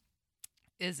 Mm-hmm.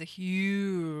 Is a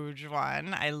huge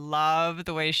one. I love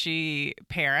the way she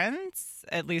parents,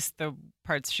 at least the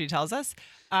parts she tells us.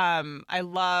 I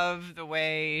love the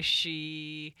way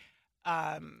she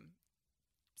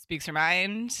speaks her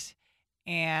mind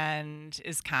and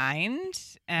is kind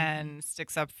and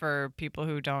sticks up for people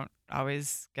who don't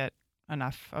always get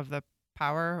enough of the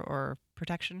power or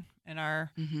protection in our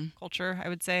culture, I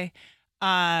would say.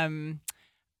 I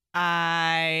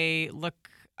look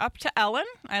up to Ellen.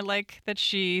 I like that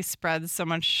she spreads so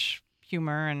much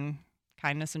humor and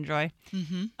kindness and joy.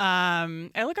 Mm-hmm.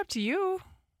 I look up to you.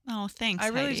 Oh, thanks, I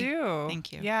really Heidi. do.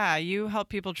 Thank you. Yeah, you help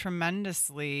people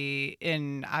tremendously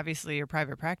in obviously your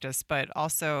private practice, but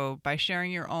also by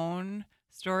sharing your own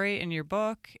story in your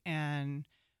book and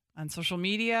on social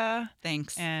media.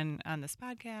 Thanks. And on this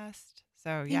podcast.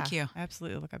 So Thank you. I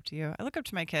absolutely look up to you. I look up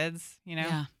to my kids,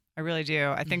 Yeah. I really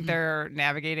do. I think they're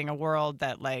navigating a world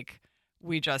that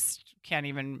we just can't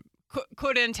even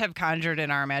couldn't have conjured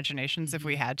in our imaginations if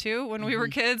we had to when we were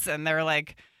kids, and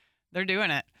they're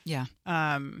doing it. Yeah.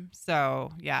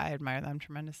 So yeah, I admire them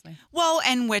tremendously. Well,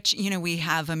 and which, we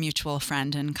have a mutual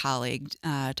friend and colleague,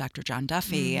 Dr. John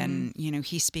Duffy, and,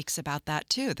 he speaks about that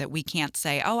too, that we can't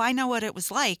say, oh, I know what it was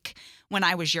like when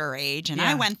I was your age and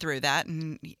I went through that.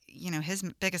 And, his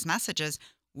biggest message is,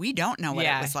 we don't know what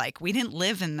it was like. We didn't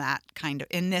live in that kind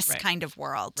of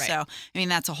world. Right. So,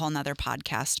 that's a whole nother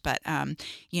podcast. But,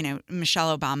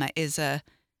 Michelle Obama is a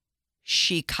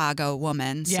SHE-Cago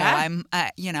woman. So I'm,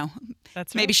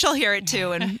 That's maybe right. she'll hear it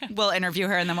too, and we'll interview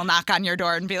her, and then we'll knock on your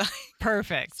door and be like,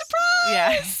 perfect.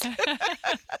 Surprise! Yeah.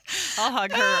 I'll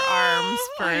hug her arms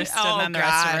first and then the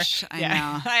rest of her. I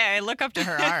know. I look up to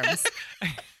her arms.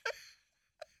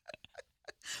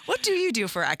 What do you do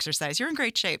for exercise? You're in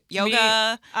great shape.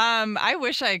 Yoga? I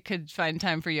wish I could find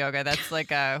time for yoga. That's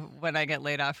when I get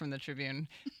laid off from the Tribune,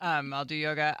 I'll do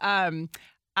yoga.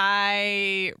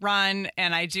 I run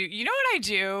and I do, you know what I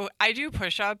do? I do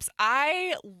push-ups.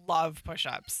 I love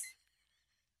push-ups.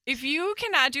 If you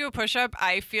cannot do a push-up,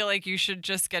 I feel like you should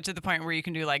just get to the point where you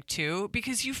can do 2,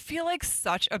 because you feel like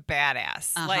such a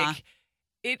badass.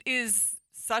 It is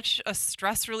such a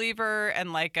stress reliever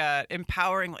and a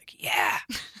empowering,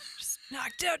 just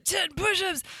knocked out 10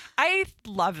 push-ups. I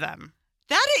love them.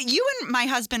 You and my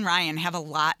husband Ryan have a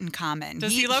lot in common.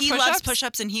 Does he love push-ups? He loves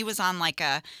push-ups, and he was on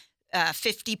a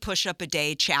 50 push-up a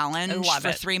day challenge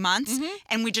for 3 months. Mm-hmm.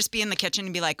 And we'd just be in the kitchen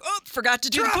and be like, oh, forgot to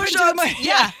do the push-ups.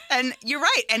 Yeah. And you're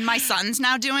right. And my son's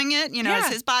now doing it, as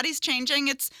his body's changing.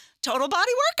 It's total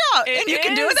body workout. And you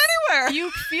can do it anywhere.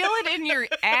 You feel it in your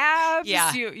abs.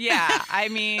 Yeah. I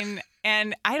mean,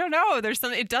 and I don't know. There's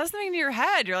something, it does something to your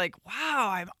head. You're like, wow,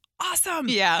 I'm awesome.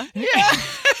 Yeah.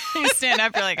 You stand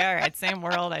up, you're like, all right, same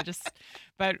world.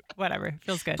 But whatever, it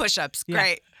feels good. Push-ups,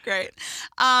 yeah. Great.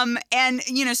 And,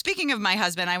 speaking of my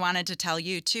husband, I wanted to tell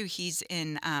you, too, he's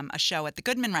in a show at the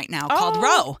Goodman right now called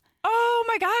Roe. Oh,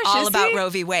 my gosh. All about Roe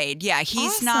v. Wade. Yeah,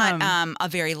 he's not a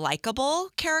very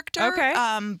likable character,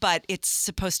 but it's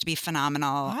supposed to be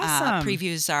phenomenal. Awesome.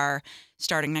 Previews are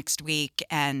starting next week,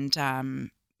 and,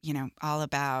 all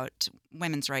about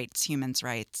women's rights, human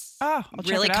rights. Oh, I'll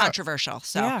really check it out. Controversial.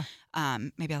 So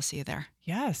maybe I'll see you there.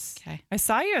 Yes. Okay. I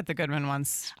saw you at the Goodman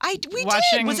once. We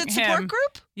did. Was it support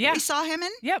group? Yeah. We saw him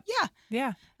in? Yep. Yeah.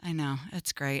 Yeah. I know.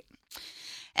 It's great.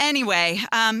 Anyway,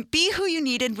 be who you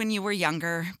needed when you were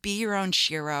younger. Be your own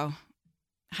Shiro.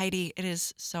 Heidi, it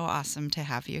is so awesome to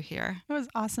have you here. It was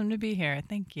awesome to be here.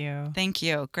 Thank you. Thank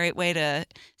you. Great way to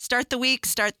start the week,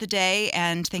 start the day,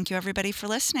 and thank you everybody for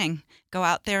listening. Go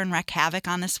out there and wreak havoc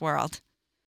on this world.